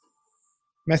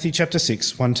Matthew chapter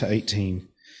 6, 1 to 18.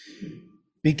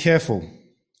 Be careful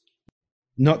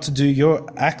not to do your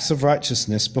acts of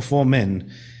righteousness before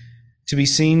men, to be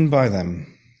seen by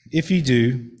them. If you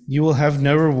do, you will have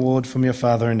no reward from your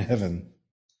Father in heaven.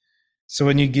 So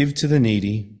when you give to the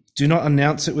needy, do not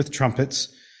announce it with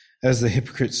trumpets, as the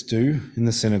hypocrites do in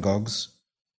the synagogues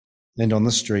and on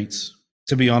the streets,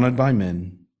 to be honored by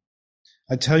men.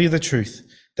 I tell you the truth,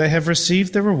 they have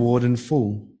received their reward in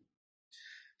full.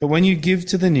 But when you give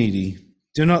to the needy,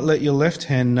 do not let your left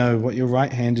hand know what your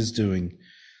right hand is doing,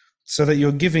 so that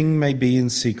your giving may be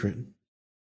in secret.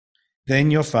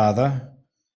 Then your Father,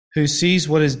 who sees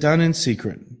what is done in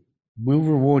secret, will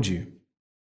reward you.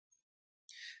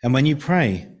 And when you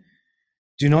pray,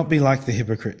 do not be like the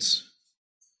hypocrites,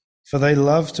 for they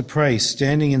love to pray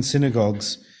standing in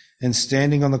synagogues and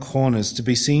standing on the corners to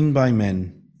be seen by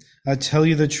men. I tell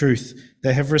you the truth,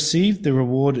 they have received the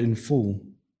reward in full.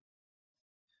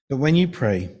 But when you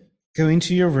pray, go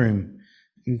into your room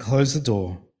and close the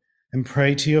door and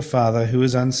pray to your Father who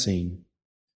is unseen.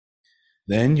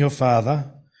 Then your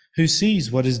Father, who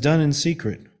sees what is done in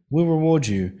secret, will reward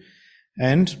you.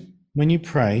 And when you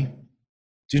pray,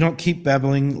 do not keep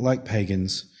babbling like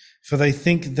pagans, for they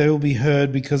think they will be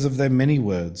heard because of their many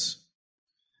words.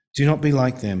 Do not be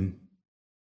like them,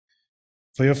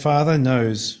 for your Father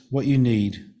knows what you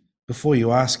need before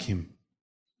you ask him.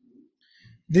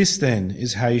 This then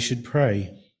is how you should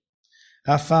pray.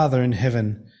 Our Father in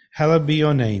heaven, hallowed be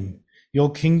your name. Your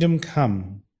kingdom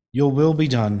come, your will be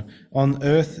done on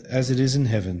earth as it is in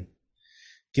heaven.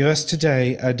 Give us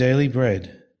today our daily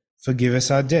bread. Forgive us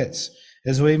our debts,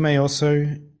 as we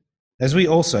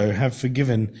also have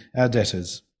forgiven our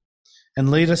debtors. And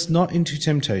lead us not into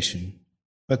temptation,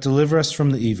 but deliver us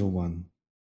from the evil one.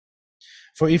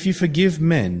 For if you forgive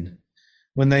men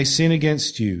when they sin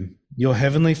against you, your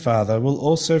heavenly Father will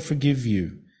also forgive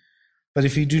you. But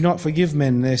if you do not forgive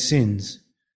men their sins,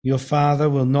 your Father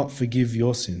will not forgive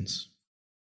your sins.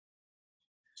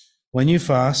 When you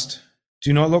fast,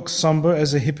 do not look somber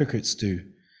as the hypocrites do,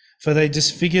 for they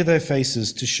disfigure their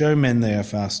faces to show men they are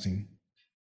fasting.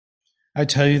 I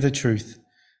tell you the truth,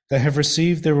 they have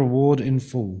received their reward in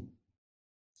full.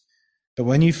 But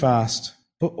when you fast,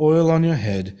 put oil on your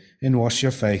head and wash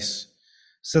your face,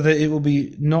 so that it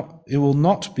will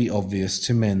not be obvious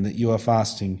to men that you are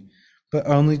fasting, but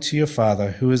only to your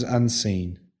Father who is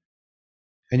unseen.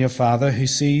 And your Father who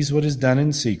sees what is done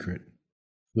in secret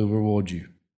will reward you.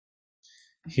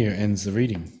 Here ends the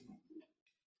reading.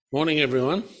 Morning,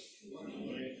 everyone.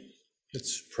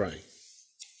 Let's pray.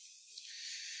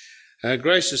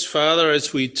 Gracious Father,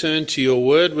 as we turn to your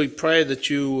word, we pray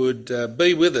that you would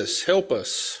be with us, help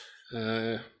us,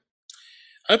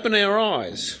 open our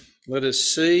eyes. Let us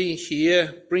see,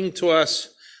 hear, bring to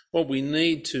us what we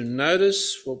need to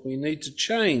notice, what we need to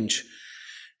change.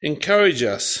 Encourage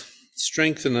us,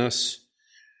 strengthen us,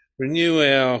 renew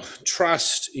our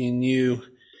trust in you,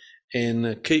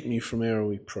 and keep me from error,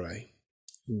 we pray.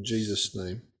 In Jesus'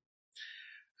 name,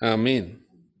 amen.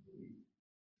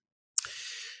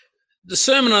 The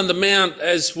Sermon on the Mount,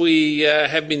 as we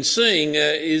have been seeing,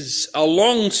 is a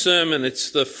long sermon. It's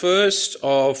the first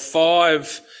of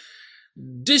 5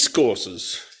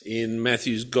 discourses in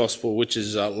Matthew's Gospel, which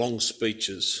is long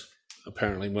speeches,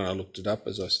 apparently, when I looked it up,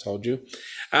 as I told you.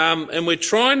 And we're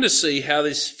trying to see how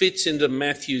this fits into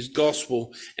Matthew's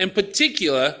Gospel. In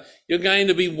particular, you're going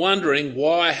to be wondering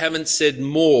why I haven't said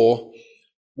more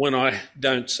when I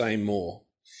don't say more.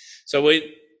 So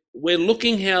we're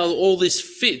looking how all this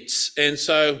fits. And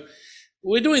so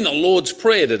we're doing the Lord's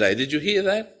Prayer today. Did you hear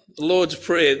that? The Lord's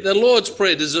Prayer. The Lord's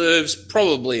Prayer deserves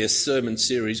probably a sermon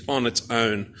series on its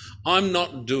own. I'm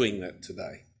not doing that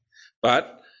today.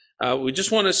 But we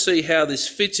just want to see how this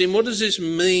fits in. What does this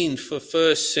mean for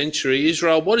first century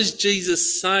Israel? What is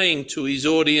Jesus saying to his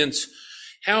audience?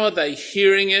 How are they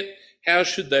hearing it? How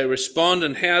should they respond?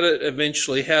 And how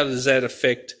does that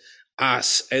affect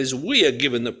us as we are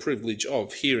given the privilege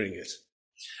of hearing it?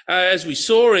 As we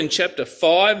saw in chapter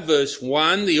 5, verse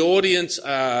 1, the audience,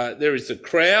 the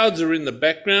crowds are in the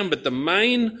background, but the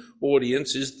main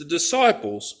audience is the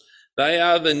disciples. They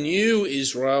are the new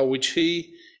Israel, which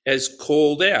he has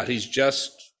called out. He's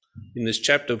just, in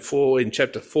chapter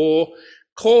 4,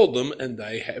 called them, and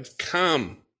they have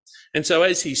come. And so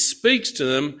as he speaks to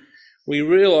them, we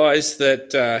realise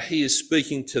that he is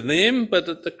speaking to them, but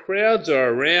that the crowds are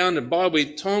around, and by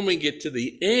the time we get to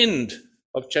the end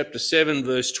of chapter 7,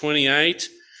 verse 28,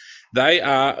 they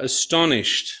are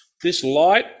astonished. This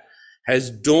light has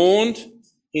dawned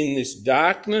in this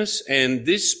darkness, and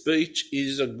this speech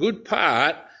is a good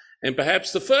part, and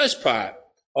perhaps the first part,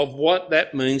 of what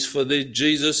that means for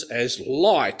Jesus as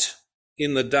light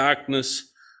in the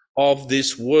darkness of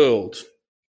this world.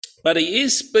 But he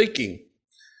is speaking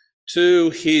to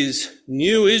his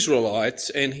new Israelites,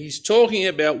 and he's talking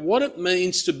about what it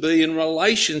means to be in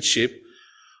relationship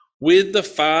with the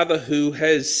Father who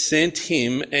has sent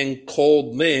him and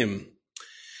called them.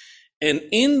 And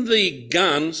in the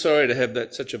gun, sorry to have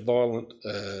that such a violent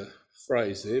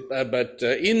phrase there, but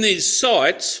in these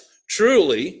sights,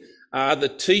 truly are the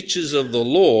teachers of the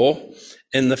law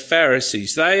and the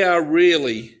Pharisees. They are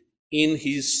really in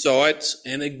his sights,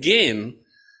 and again,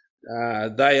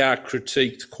 they are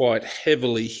critiqued quite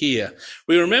heavily here.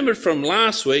 We remembered from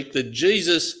last week that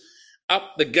Jesus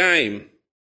upped the game,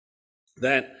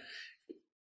 that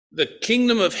the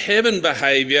kingdom of heaven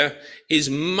behaviour is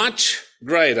much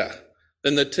greater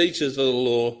than the teachers of the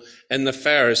law and the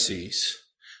Pharisees.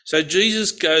 So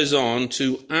Jesus goes on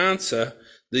to answer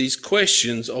these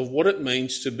questions of what it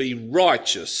means to be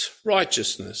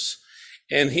righteousness.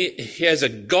 And he has a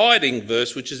guiding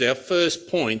verse, which is our first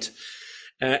point.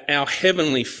 Our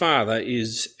Heavenly Father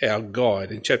is our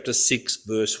guide in chapter 6,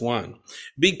 verse 1.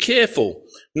 Be careful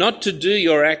not to do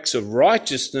your acts of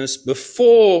righteousness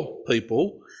before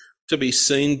people to be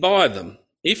seen by them.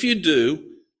 If you do,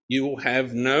 you will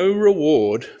have no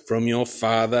reward from your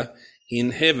Father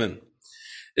in heaven.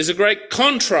 There's a great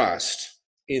contrast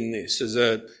in this. There's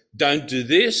a don't do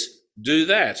this, do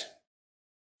that.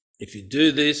 If you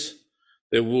do this,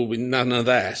 there will be none of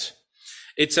that.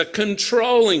 It's a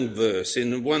controlling verse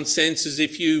in one sense, as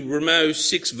if you remove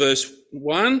 6 verse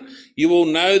 1, you will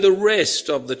know the rest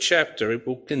of the chapter. It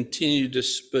will continue to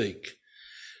speak.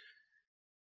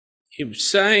 He was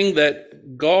saying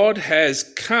that God has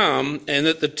come and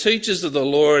that the teachers of the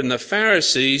law and the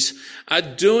Pharisees are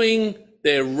doing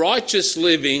their righteous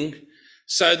living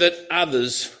so that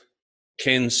others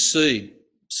can see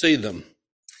them.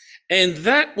 And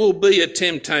that will be a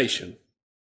temptation.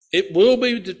 It will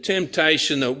be the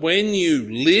temptation that when you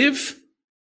live,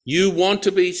 you want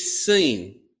to be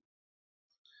seen.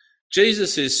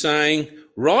 Jesus is saying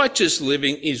righteous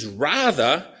living is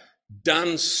rather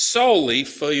done solely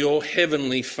for your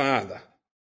heavenly Father.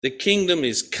 The kingdom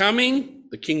is coming.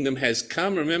 The kingdom has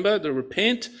come. Remember, to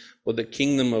repent, or the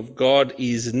kingdom of God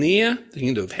is near. The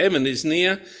kingdom of heaven is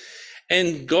near.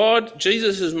 And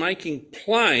Jesus is making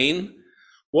plain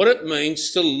what it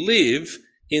means to live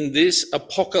in this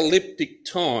apocalyptic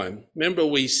time. Remember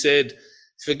we said,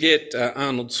 forget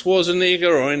Arnold Schwarzenegger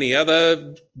or any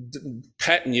other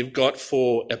pattern you've got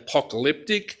for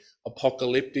apocalyptic.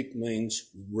 Apocalyptic means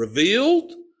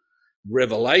revealed.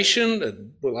 Revelation,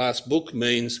 the last book,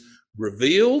 means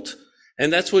revealed.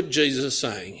 And that's what Jesus is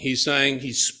saying. He's saying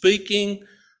he's speaking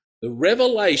the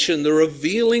revelation, the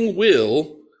revealing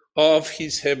will of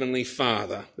his heavenly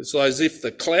Father. It's as if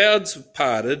the clouds have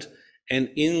parted and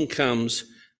in comes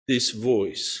this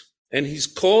voice. And he's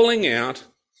calling out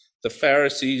the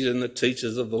Pharisees and the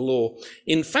teachers of the law.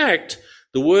 In fact,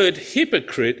 the word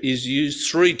hypocrite is used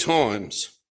 3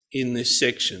 times in this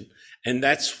section, and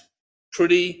that's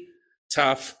pretty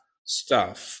tough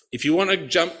stuff. If you want to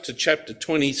jump to chapter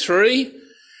 23,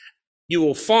 you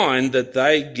will find that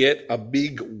they get a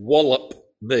big wallop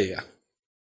there.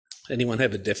 Anyone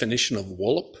have a definition of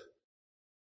wallop?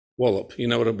 Wallop. You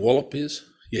know what a wallop is?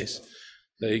 Yes.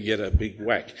 They get a big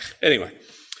whack. Anyway,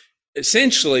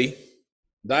 essentially,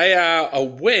 they are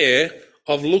aware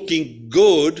of looking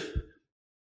good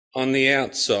on the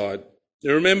outside.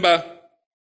 You remember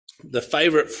the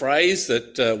favourite phrase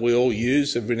that we all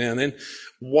use every now and then,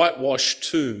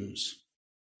 whitewashed tombs.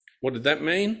 What did that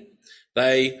mean?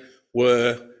 They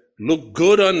looked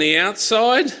good on the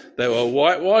outside, they were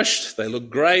whitewashed, they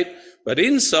looked great, but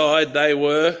inside they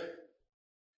were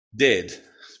dead.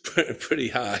 Pretty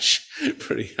harsh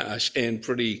and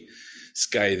pretty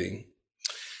scathing.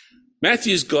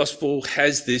 Matthew's gospel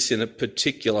has this in a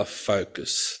particular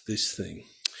focus, this thing.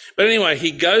 But anyway,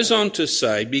 he goes on to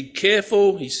say, be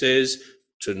careful, he says,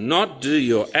 to not do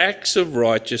your acts of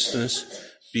righteousness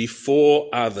before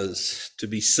others, to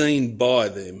be seen by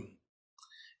them.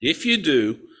 If you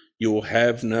do, you will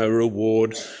have no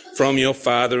reward from your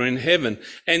Father in heaven.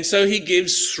 And so he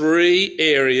gives 3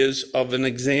 areas of an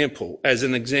example, as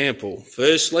an example.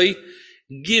 Firstly,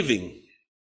 giving,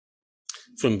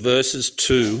 from verses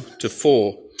 2 to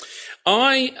 4.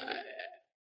 I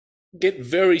get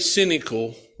very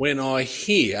cynical when I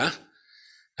hear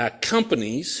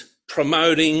companies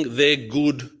promoting their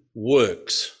good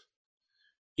works.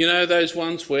 You know, those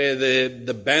ones where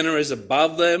the banner is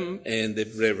above them and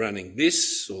they're running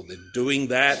this, or they're doing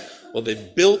that, or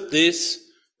they've built this,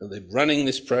 or they're running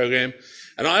this program.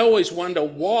 And I always wonder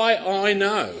why I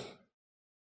know.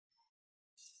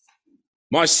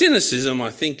 My cynicism, I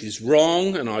think, is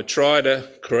wrong, and I try to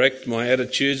correct my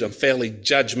attitudes. I'm fairly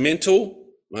judgmental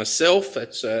myself.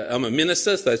 I'm a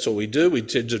minister, so that's what we do. We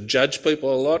tend to judge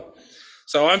people a lot.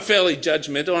 So I'm fairly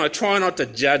judgmental, and I try not to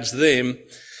judge them.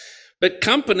 But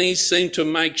companies seem to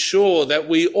make sure that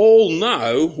we all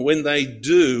know when they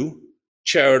do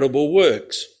charitable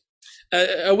works.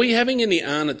 Are we having any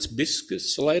Arnott's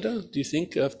biscuits later, do you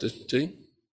think, after tea?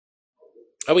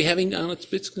 Are we having Arnott's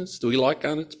biscuits? Do we like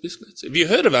Arnott's biscuits? Have you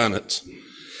heard of Arnott's?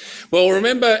 Well,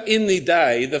 remember in the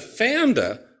day, the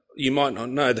founder, you might not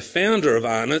know, the founder of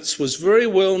Arnott's was very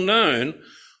well known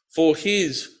for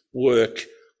his work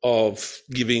of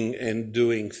giving and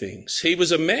doing things. He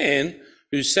was a man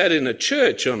who sat in a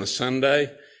church on a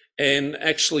Sunday and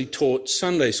actually taught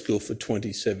Sunday school for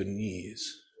 27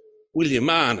 years. William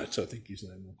Arnott, I think his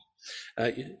name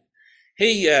was.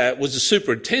 He was a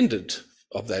superintendent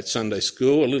of that Sunday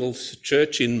school, a little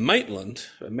church in Maitland,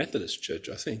 a Methodist church,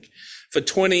 I think, for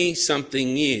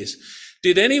 20-something years.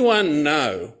 Did anyone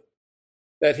know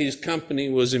that his company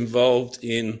was involved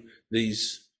in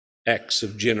these acts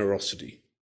of generosity?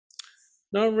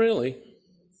 Not really.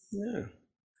 No.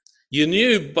 You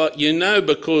knew, but you know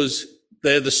because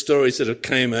they're the stories that have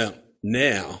came out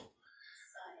now.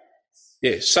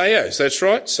 Yeah, Sayos, that's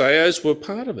right. Sayos were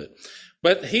part of it.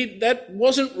 But that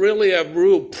wasn't really a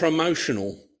real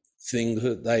promotional thing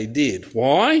that they did.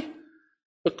 Why?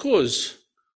 Because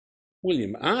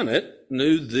William Arnott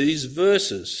knew these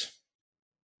verses.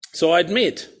 So I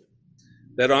admit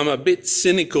that I'm a bit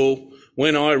cynical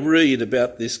when I read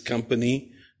about this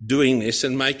company doing this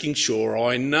and making sure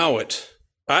I know it.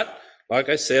 But, like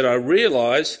I said, I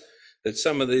realise that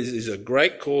some of these are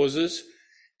great causes,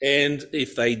 and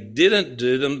if they didn't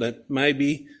do them, that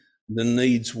maybe the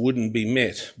needs wouldn't be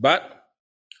met. But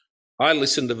I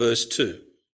listen to verse 2.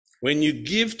 When you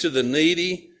give to the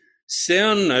needy,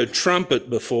 sound no trumpet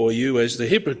before you, as the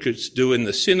hypocrites do in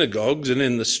the synagogues and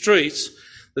in the streets,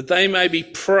 that they may be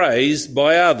praised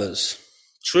by others.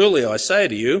 Truly, I say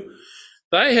to you,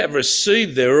 they have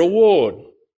received their reward.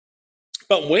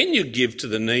 But when you give to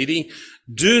the needy,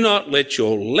 do not let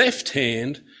your left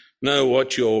hand know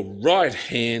what your right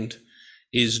hand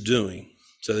is doing,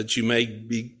 so that you may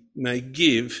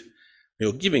give,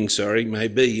 your giving, may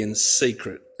be in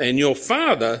secret. And your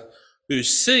Father who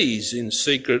sees in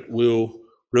secret will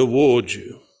reward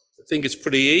you. I think it's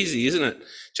pretty easy, isn't it?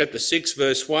 Chapter 6,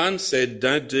 verse 1 said,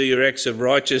 don't do your acts of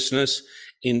righteousness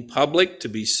in public to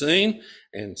be seen.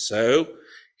 And so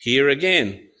here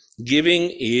again,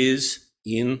 giving is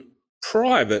in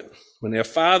private. When our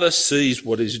Father sees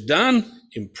what is done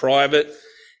in private,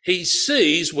 he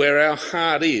sees where our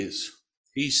heart is.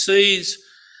 He sees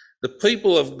the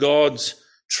people of God's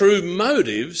true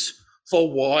motives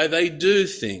for why they do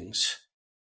things.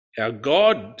 Our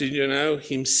God, did you know,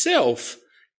 himself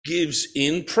gives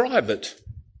in private.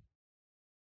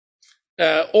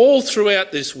 All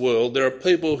throughout this world, there are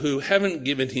people who haven't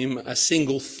given him a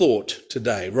single thought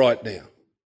today, right now.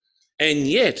 And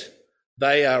yet,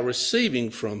 they are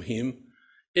receiving from him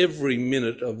every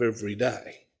minute of every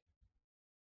day.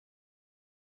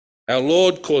 Our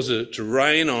Lord causes it to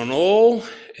rain on all,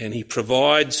 and he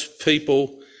provides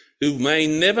people who may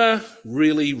never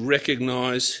really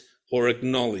recognise or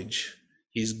acknowledge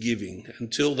his giving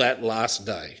until that last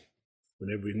day,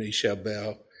 when every knee shall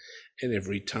bow and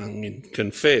every tongue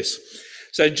confess.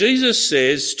 So Jesus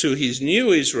says to his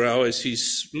new Israel, as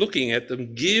he's looking at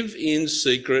them, give in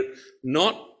secret,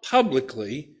 not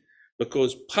publicly,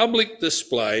 because public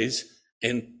displays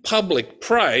and public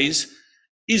praise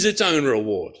is its own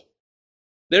reward.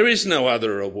 There is no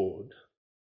other reward.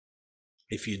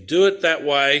 If you do it that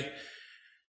way,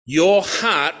 your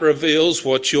heart reveals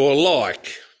what you're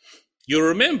like. You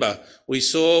remember, we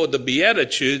saw the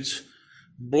Beatitudes,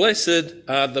 blessed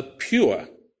are the pure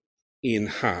in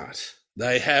heart.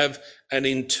 They have an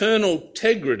internal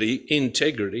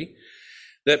integrity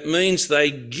that means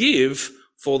they give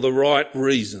for the right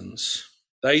reasons.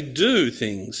 They do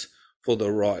things for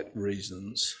the right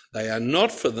reasons. They are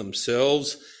not for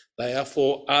themselves, they are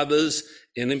for others,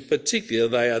 and in particular,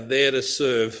 they are there to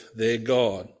serve their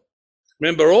God.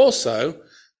 Remember also,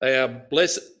 they are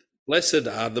blessed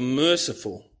are the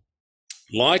merciful.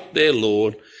 Like their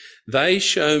Lord, they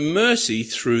show mercy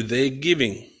through their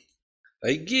giving.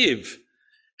 They give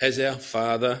as our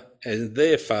Father and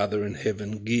their Father in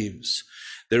heaven gives.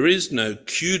 There is no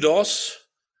kudos.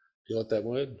 Do you like that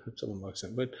word? Someone likes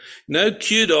that word. No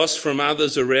kudos from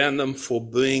others around them for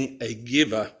being a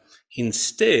giver.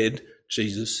 Instead,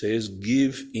 Jesus says,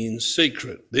 give in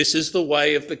secret. This is the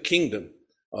way of the kingdom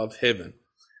of heaven,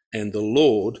 and the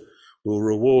Lord will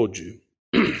reward you.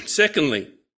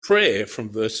 Secondly, prayer from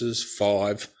verses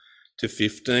 5 to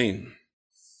 15.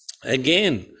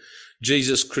 Again,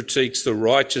 Jesus critiques the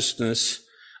righteousness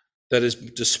that is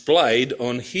displayed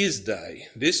on his day,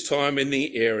 this time in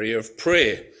the area of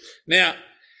prayer. Now,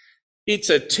 it's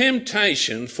a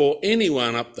temptation for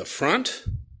anyone up the front,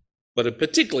 but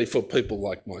particularly for people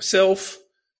like myself,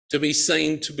 to be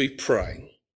seen to be praying.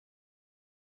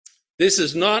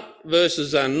 Verses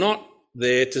are not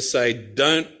there to say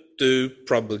don't do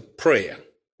public prayer.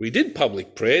 We did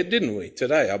public prayer, didn't we,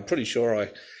 today? I'm pretty sure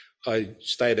I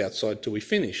stayed outside till we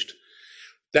finished.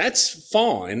 That's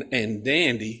fine and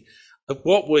dandy. But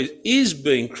what is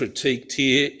being critiqued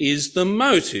here is the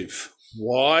motive.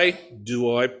 Why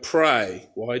do I pray?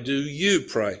 Why do you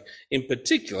pray? In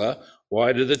particular,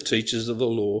 why do the teachers of the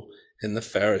law and the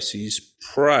Pharisees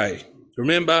pray?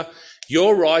 Remember,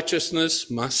 your righteousness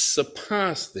must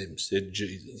surpass them, said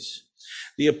Jesus.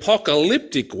 The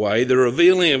apocalyptic way, the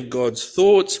revealing of God's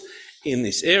thoughts in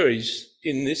this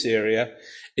area,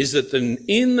 is that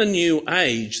in the new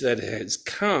age that has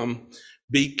come,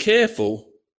 be careful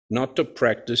not to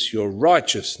practice your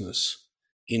righteousness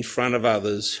in front of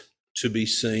others to be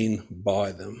seen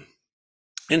by them.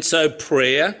 And so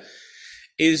prayer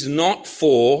is not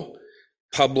for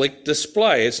public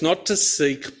display. It's not to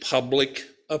seek public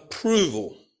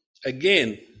approval.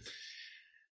 Again,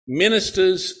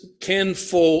 ministers can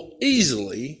fall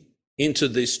easily into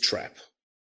this trap.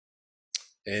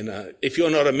 And if you're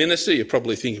not a minister, you're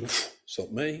probably thinking, it's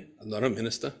not me, I'm not a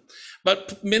minister.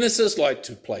 But ministers like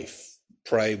to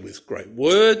pray with great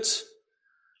words,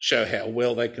 show how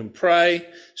well they can pray,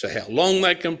 show how long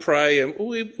they can pray. And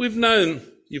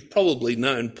you've probably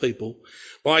known people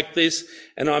like this,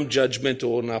 and I'm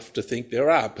judgmental enough to think there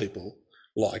are people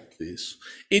like this.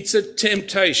 It's a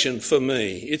temptation for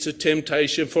me. It's a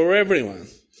temptation for everyone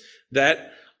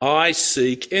that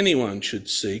anyone should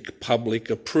seek public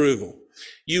approval.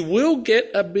 You will get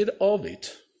a bit of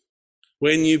it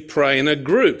when you pray in a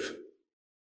group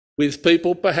with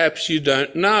people perhaps you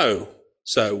don't know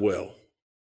so well.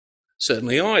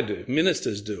 Certainly I do.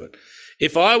 Ministers do it.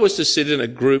 If I was to sit in a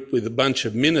group with a bunch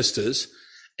of ministers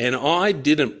and I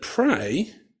didn't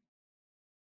pray,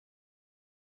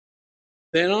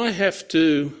 then I have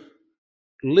to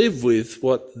live with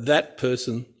what that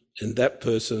person and that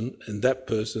person and that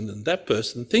person and that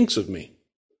person thinks of me.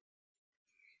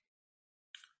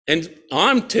 And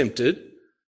I'm tempted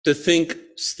to think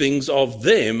things of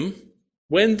them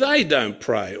when they don't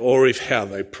pray or how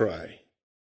they pray.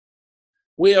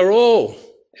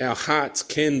 Our hearts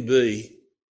can be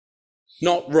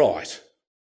not right.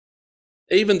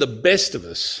 Even the best of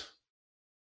us,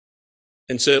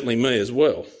 and certainly me as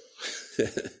well.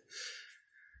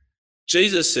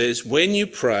 Jesus says, when you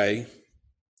pray,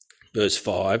 verse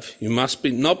 5, you must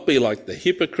not be like the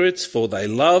hypocrites, for they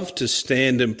love to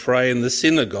stand and pray in the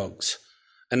synagogues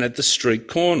and at the street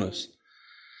corners,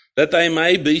 that they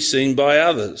may be seen by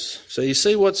others. So you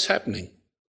see what's happening.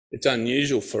 It's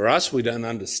unusual for us. We don't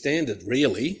understand it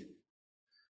really.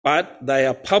 But they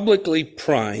are publicly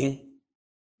praying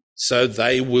so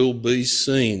they will be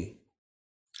seen.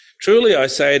 Truly I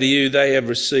say to you, they have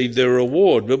received their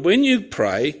reward. But when you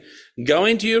pray, go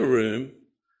into your room,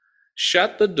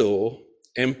 shut the door,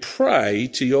 and pray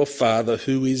to your Father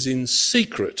who is in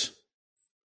secret.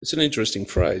 It's an interesting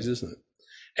phrase, isn't it?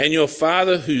 And your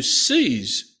Father who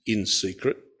sees in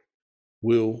secret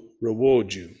will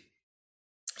reward you.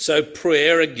 So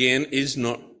prayer, again, is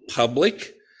not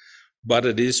public, but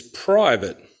it is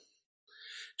private.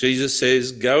 Jesus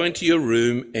says, go into your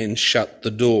room and shut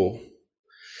the door.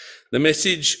 The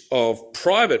message of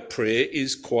private prayer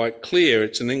is quite clear.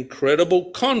 It's an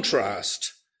incredible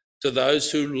contrast to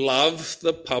those who love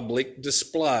the public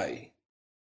display.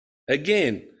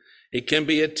 Again, it can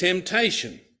be a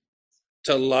temptation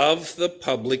to love the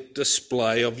public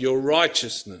display of your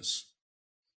righteousness.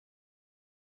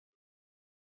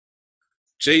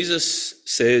 Jesus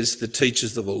says the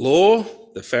teachers of the law,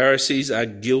 the Pharisees, are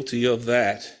guilty of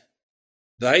that.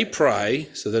 They pray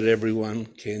so that everyone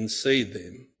can see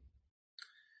them.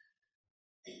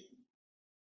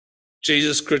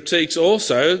 Jesus critiques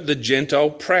also the Gentile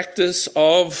practice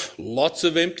of lots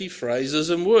of empty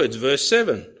phrases and words. Verse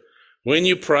 7, when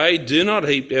you pray, do not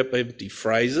heap up empty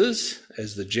phrases,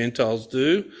 as the Gentiles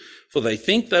do, for they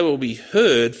think they will be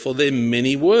heard for their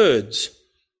many words.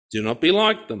 Do not be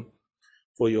like them,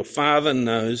 for your Father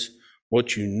knows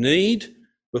what you need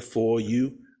before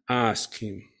you ask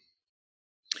him.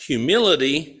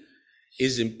 Humility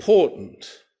is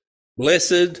important.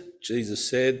 Blessed, Jesus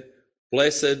said,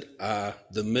 blessed are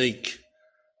the meek.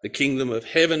 The kingdom of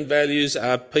heaven values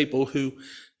are people who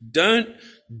don't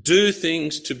do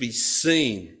things to be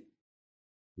seen.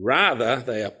 Rather,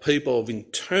 they are people of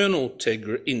internal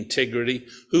integrity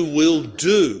who will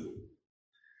do.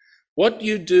 What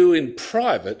you do in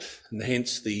private, and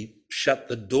hence the shut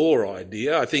the door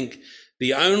idea, I think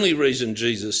the only reason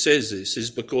Jesus says this is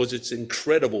because it's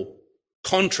incredible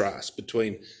contrast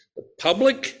between the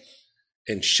public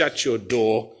and shut your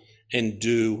door and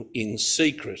do in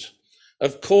secret.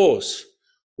 Of course,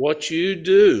 what you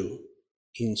do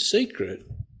in secret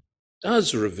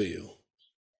does reveal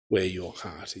where your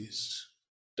heart is,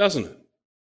 doesn't it?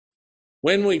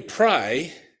 When we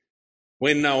pray,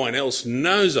 when no one else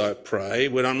knows I pray,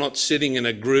 when I'm not sitting in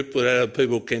a group where other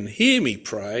people can hear me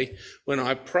pray, when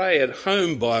I pray at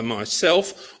home by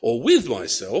myself or with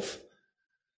myself,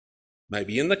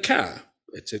 maybe in the car,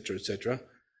 etc.,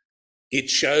 it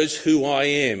shows who I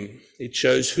am. It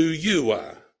shows who you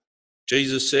are.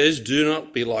 Jesus says, do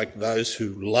not be like those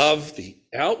who love the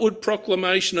outward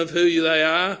proclamation of who they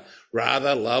are,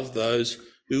 rather love those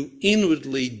who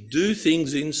inwardly do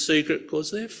things in secret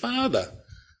because their Father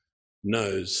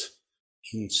knows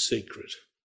in secret.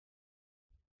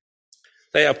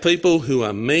 They are people who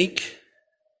are meek.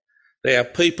 They are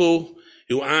people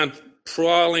who aren't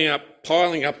piling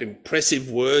up impressive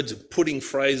words and putting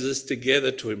phrases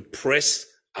together to impress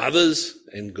others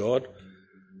and God,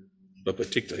 but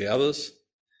particularly others.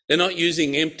 They're not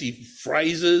using empty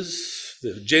phrases.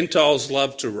 The Gentiles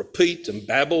love to repeat and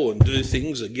babble and do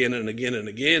things again and again and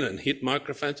again and hit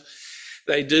microphones.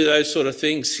 They do those sort of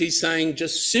things. He's saying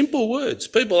just simple words.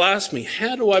 People ask me,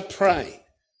 how do I pray?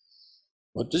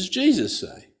 What does Jesus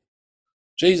say?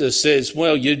 Jesus says,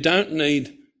 well, you don't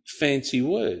need fancy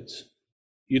words.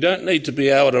 You don't need to be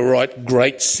able to write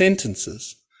great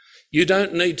sentences. You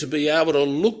don't need to be able to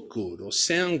look good or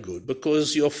sound good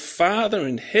because your Father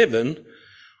in heaven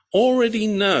already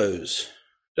knows,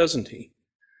 doesn't he,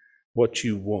 what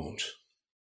you want.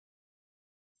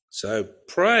 So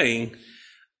praying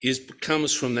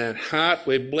comes from that heart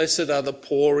where blessed are the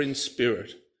poor in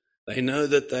spirit. They know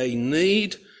that they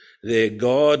need their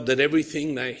God, that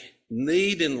everything they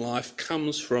need in life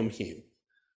comes from him.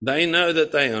 They know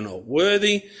that they are not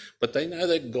worthy, but they know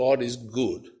that God is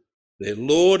good. Their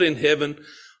Lord in heaven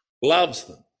loves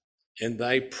them, and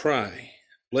they pray.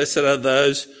 Blessed are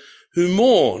those who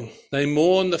mourn. They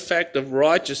mourn the fact of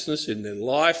righteousness in their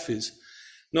life is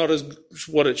not as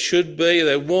what it should be.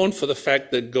 They mourn for the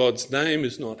fact that God's name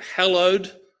is not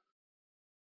hallowed.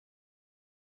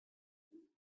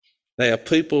 They are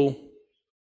people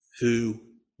who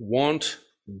want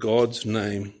God's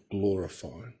name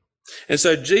glorified. And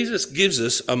so Jesus gives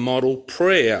us a model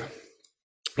prayer,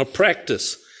 a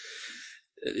practice.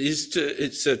 It's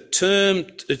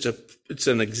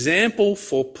an example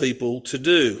for people to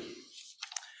do.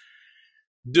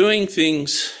 Doing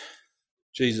things,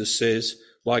 Jesus says,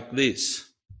 like this.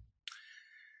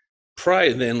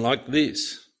 Pray then like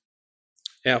this.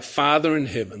 Our Father in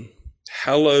heaven,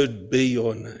 hallowed be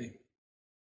your name.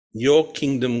 Your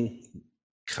kingdom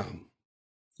come.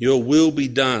 Your will be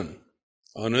done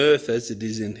on earth as it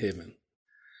is in heaven.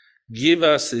 Give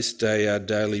us this day our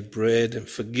daily bread and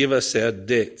forgive us our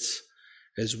debts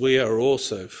as we are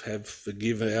also have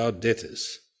forgiven our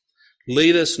debtors.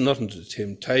 Lead us not into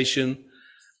temptation,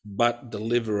 but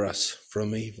deliver us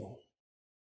from evil.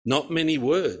 Not many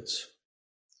words,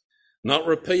 not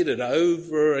repeated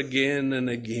over again and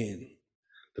again.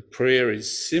 The prayer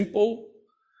is simple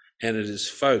and it is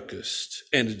focused.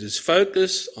 And it is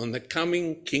focused on the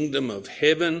coming kingdom of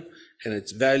heaven and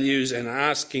its values and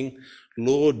asking,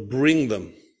 Lord, bring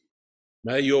them.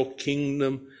 May your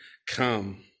kingdom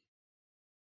come.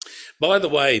 By the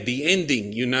way, the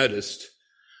ending you noticed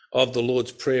of the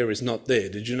Lord's Prayer is not there.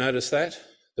 Did you notice that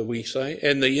we say?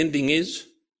 And the ending is?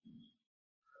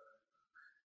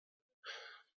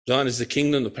 Thine is the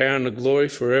kingdom, the power and the glory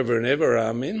forever and ever.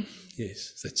 Amen.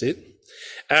 Yes, that's it.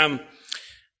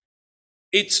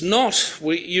 It's not,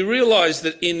 you realise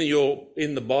that in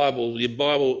the Bible, your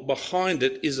Bible, behind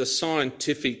it is a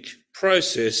scientific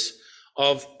process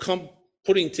of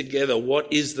putting together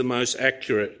what is the most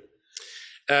accurate.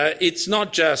 It's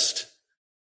not just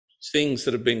things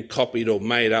that have been copied or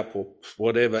made up or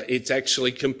whatever. It's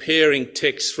actually comparing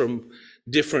texts from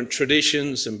different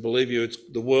traditions, and believe you,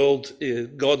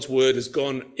 God's word has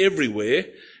gone everywhere.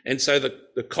 And so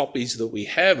the copies that we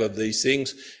have of these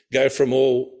things go from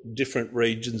all different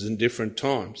regions and different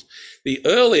times. The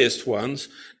earliest ones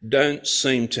don't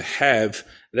seem to have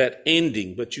that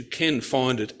ending, but you can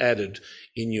find it added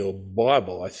in your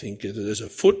Bible, I think, as a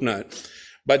footnote.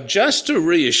 But just to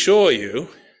reassure you,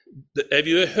 have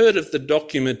you heard of the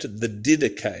document, the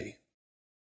Didache?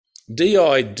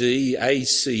 Didache,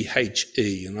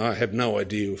 and I have no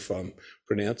idea if I'm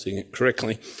pronouncing it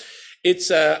correctly.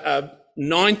 It's a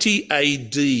 90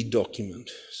 AD document,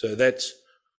 so that's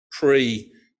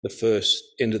pre the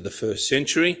end of the first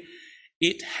century.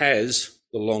 It has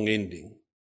the long ending.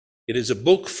 It is a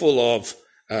book full of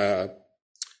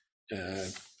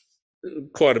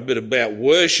quite a bit about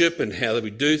worship and how we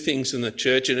do things in the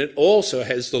church, and it also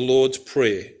has the Lord's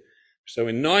Prayer. So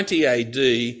in 90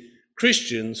 AD,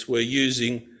 Christians were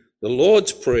using the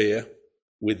Lord's Prayer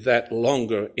with that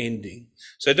longer ending.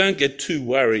 So don't get too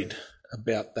worried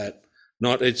about that.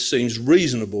 It seems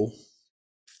reasonable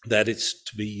that it's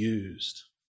to be used.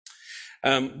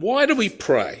 Why do we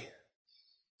pray?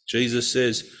 Jesus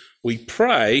says we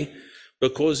pray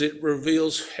because it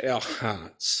reveals our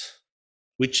hearts,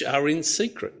 which are in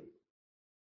secret.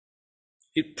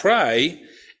 We pray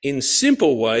in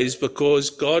simple ways because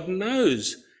God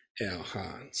knows our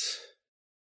hearts.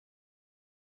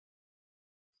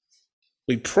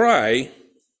 We pray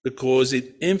because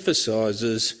it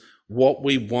emphasises what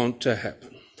we want to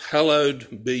happen.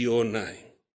 Hallowed be your name.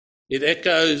 It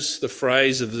echoes the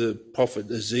phrase of the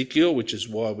prophet Ezekiel, which is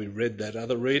why we read that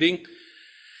other reading.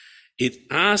 It's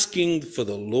asking for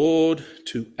the Lord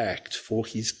to act, for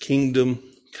his kingdom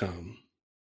come.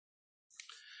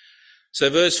 So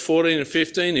verse 14 and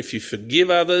 15, if you forgive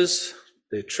others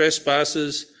their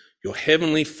trespasses, your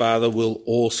heavenly Father will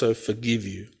also forgive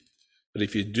you. But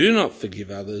if you do not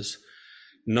forgive others,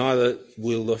 neither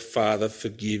will the Father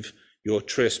forgive your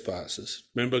trespasses.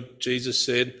 Remember, Jesus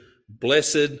said,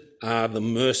 blessed are the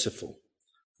merciful,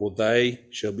 for they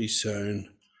shall be shown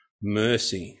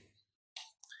mercy.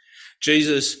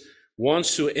 Jesus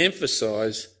wants to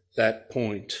emphasize that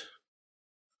point.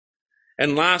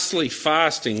 And lastly,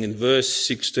 fasting in verse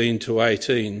 16 to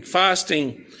 18.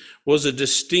 Fasting was a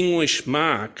distinguishing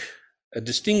mark,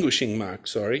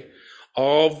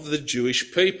 of the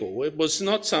Jewish people. It was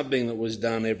not something that was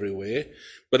done everywhere,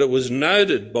 but it was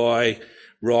noted by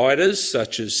writers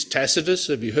such as Tacitus.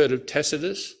 Have you heard of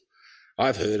Tacitus?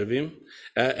 I've heard of him.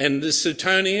 And the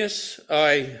Suetonius,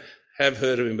 I have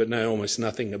heard of him but know almost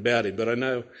nothing about him. But I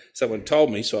know someone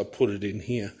told me, so I put it in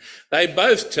here. They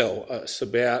both tell us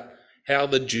about how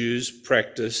the Jews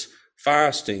practice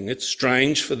fasting. It's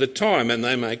strange for the time, and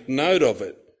they make note of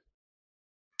it.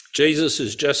 Jesus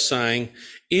is just saying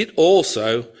it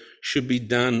also should be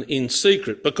done in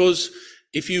secret, because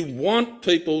if you want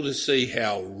people to see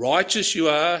how righteous you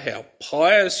are, how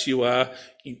pious you are,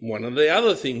 one of the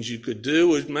other things you could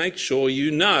do is make sure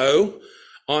you know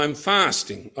I'm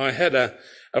fasting. I had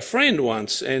a friend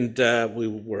once, and we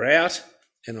were out,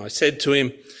 and I said to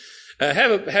him,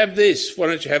 have this. Why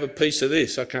don't you have a piece of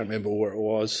this? I can't remember where it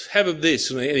was. Have of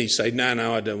this. And he'd say,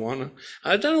 no, I don't want it.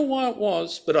 I don't know why it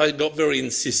was, but I got very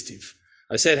insistive.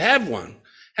 I said, have one.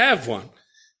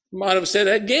 Might have said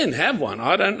again, have one.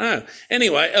 I don't know.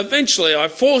 Anyway, eventually I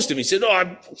forced him. He said,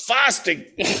 I'm fasting.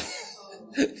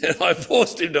 And I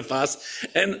forced him to fast.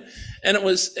 And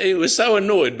he was so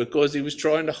annoyed because he was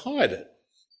trying to hide it.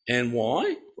 And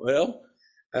why? Well,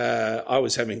 I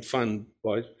was having fun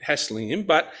by hassling him,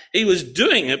 but he was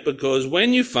doing it because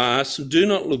when you fast, do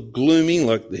not look gloomy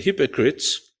like the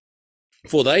hypocrites,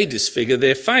 for they disfigure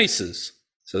their faces,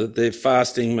 so that their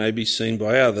fasting may be seen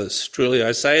by others. Truly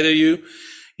I say to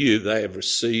you, they have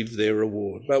received their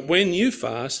reward. But when you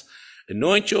fast,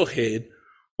 anoint your head,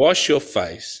 wash your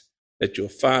face, that your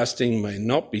fasting may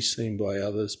not be seen by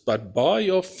others, but by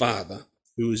your Father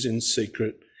who is in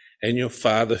secret, and your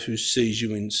Father who sees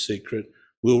you in secret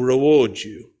will reward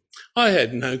you. I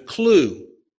had no clue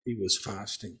he was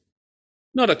fasting.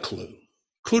 Not a clue.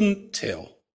 Couldn't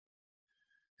tell.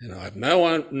 And I have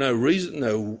no reason,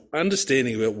 no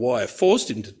understanding about why I forced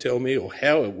him to tell me or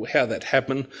how that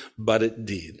happened, but it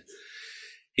did.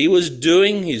 He was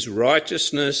doing his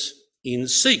righteousness in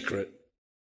secret,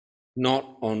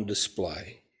 not on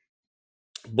display.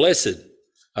 Blessed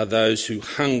are those who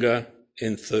hunger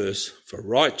and thirst for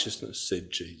righteousness, said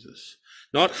Jesus.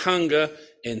 Not hunger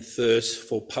and thirst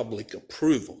for public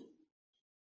approval,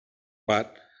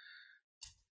 but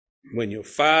when your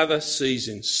Father sees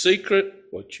in secret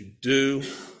what you do,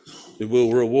 he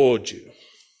will reward you.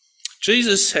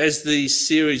 Jesus has these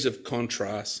series of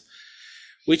contrasts,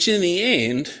 which in the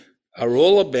end are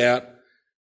all about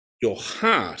your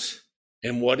heart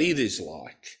and what it is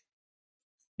like.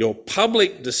 Your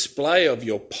public display of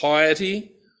your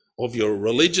piety, of your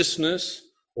religiousness,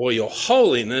 or your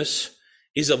holiness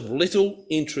is of little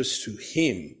interest to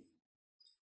him.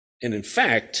 And in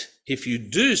fact, if you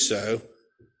do so,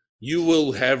 you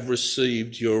will have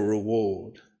received your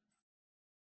reward.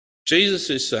 Jesus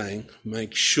is saying,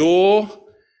 make sure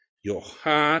your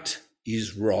heart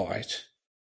is right.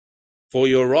 For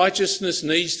your righteousness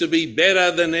needs to be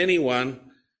better than anyone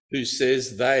who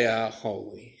says they are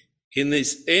holy. In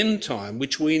this end time,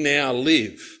 which we now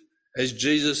live, as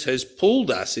Jesus has pulled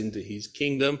us into his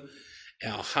kingdom,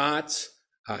 our hearts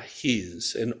are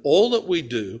his, and all that we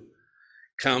do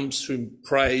comes from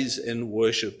praise and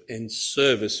worship and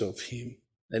service of him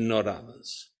and not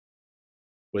others.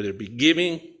 Whether it be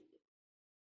giving,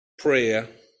 prayer,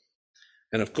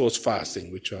 and of course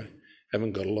fasting, which I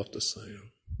haven't got a lot to say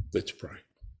on. Let's pray.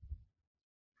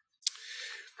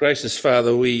 Gracious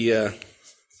Father, we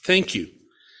thank you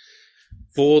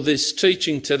for this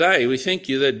teaching today. We thank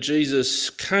you that Jesus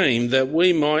came that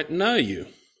we might know you.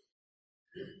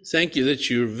 Thank you that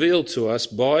you revealed to us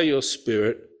by your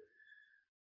Spirit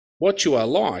what you are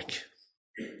like,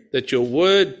 that your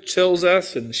word tells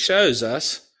us and shows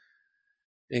us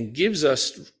and gives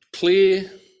us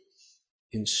clear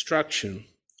instruction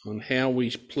on how we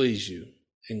please you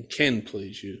and can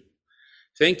please you.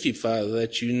 Thank you, Father,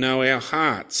 that you know our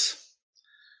hearts.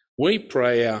 We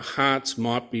pray our hearts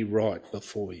might be right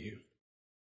before you.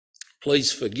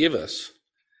 Please forgive us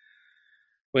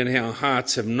when our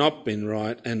hearts have not been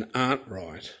right and aren't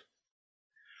right.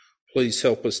 Please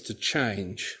help us to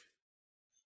change.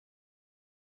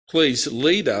 Please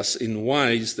lead us in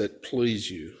ways that please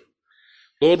you.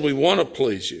 Lord, we want to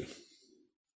please you.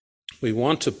 We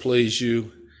want to please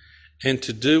you and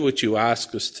to do what you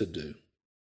ask us to do.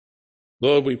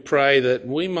 Lord, we pray that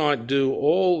we might do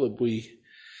all that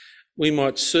we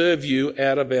might serve you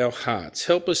out of our hearts.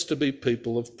 Help us to be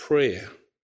people of prayer.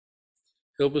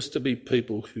 Help us to be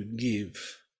people who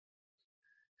give.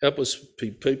 Help us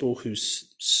be people who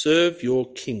serve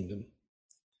your kingdom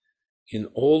in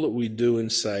all that we do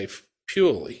and say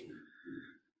purely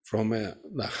from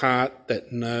the heart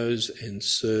that knows and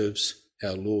serves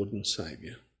our Lord and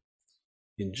Saviour.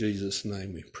 In Jesus'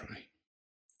 name we pray.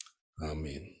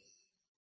 Amen.